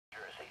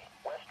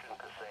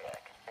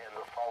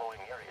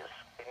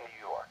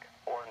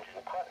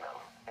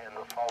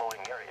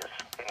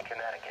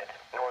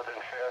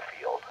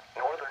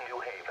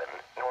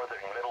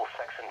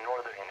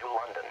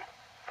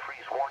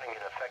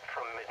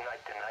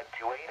midnight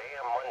to 8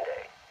 a.m.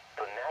 Monday,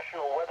 the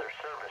National Weather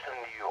Service in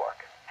New York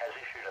has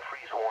issued a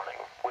freeze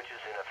warning, which is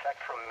in effect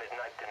from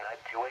midnight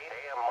tonight to 8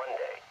 a.m.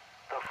 Monday.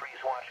 The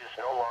freeze watch is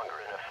no longer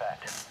in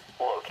effect.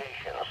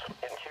 Locations: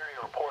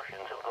 interior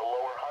portions of the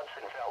lower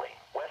Hudson Valley,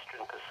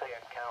 western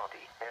Passaic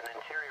County, and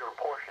interior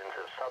portions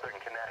of southern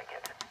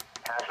Connecticut.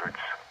 Hazards: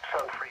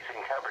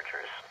 sub-freezing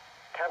temperatures.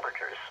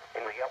 Temperatures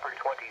in the upper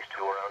 20s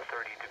to around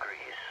 30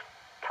 degrees.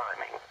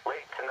 Timing: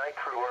 late tonight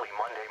through early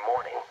Monday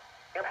morning.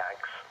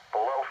 Impacts: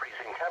 below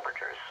freezing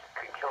temperatures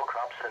could kill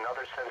crops and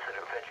other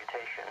sensitive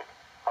vegetation.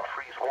 A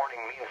freeze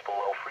warning means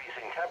below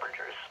freezing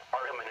temperatures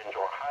are imminent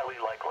or highly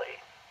likely.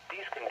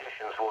 These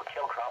conditions will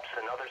kill crops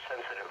and other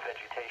sensitive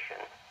vegetation.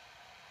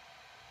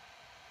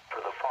 For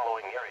the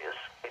following areas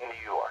in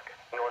New York,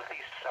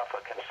 Northeast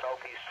Suffolk and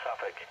Southeast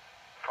Suffolk,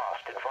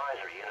 frost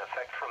advisory in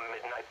effect from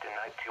midnight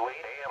tonight to 8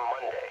 a.m.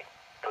 Monday.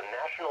 The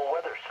National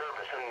Weather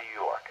Service in New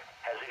York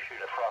has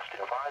issued a frost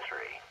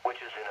advisory,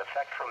 which is in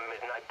effect from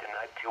midnight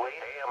tonight to 8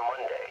 a.m.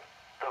 Monday.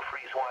 The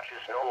freeze watch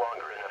is no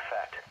longer in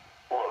effect.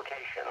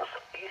 Locations: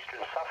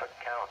 eastern Suffolk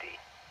County.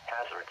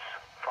 Hazards: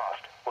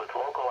 frost with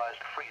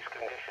localized freeze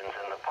conditions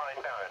in the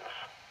Pine Barrens.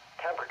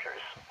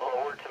 Temperatures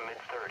lower to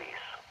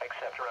mid-30s,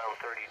 except around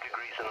 30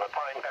 degrees in the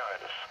Pine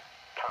Barrens.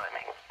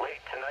 Timing: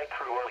 late tonight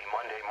through early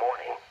Monday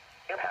morning.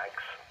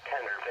 Impacts: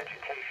 tender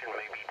vegetation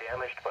may be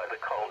damaged by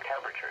the cold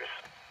temperatures.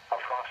 A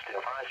frost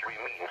advisory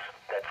means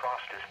that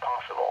frost is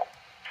possible.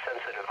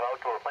 Sensitive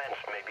outdoor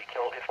plants may be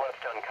killed if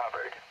left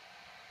uncovered.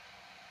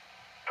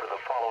 For the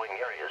following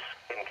areas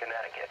in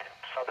Connecticut: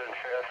 southern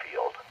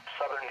Fairfield,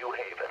 southern New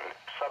Haven,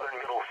 southern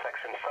Middlesex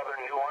and southern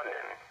New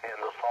London, and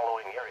the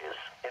following areas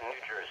in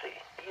New Jersey: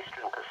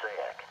 eastern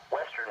Passaic,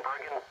 western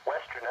Bergen,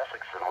 western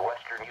Essex and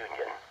western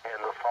Union, and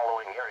the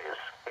following areas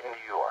in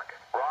New York: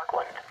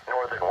 Rockland,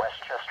 northern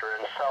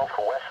Westchester and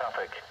southwest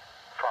Suffolk.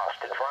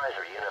 Frost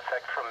advisory in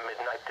effect from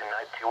midnight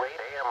tonight to 8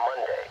 a.m.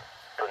 Monday.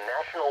 The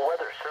National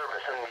Weather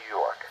Service in New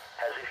York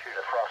has issued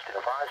a frost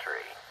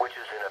advisory, which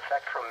is in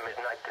effect from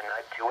midnight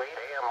tonight to 8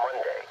 a.m.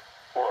 Monday.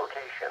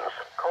 Locations: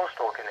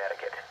 coastal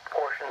Connecticut,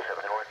 portions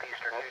of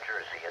northeastern New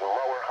Jersey and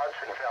lower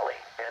Hudson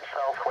Valley, and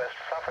southwest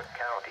Suffolk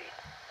County.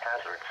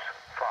 Hazards: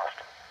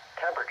 frost.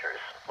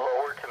 Temperatures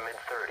lower to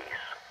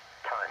mid-30s.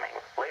 Timing: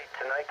 late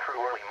tonight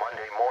through early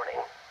Monday morning.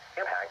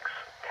 Impacts: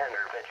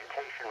 tender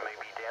vegetation may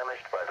be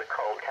damaged by the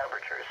cold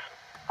temperatures.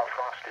 A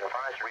frost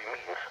advisory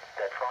means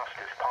that frost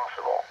is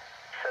possible.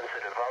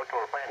 Sensitive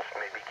outdoor plants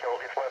may be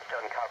killed if left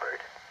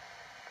uncovered.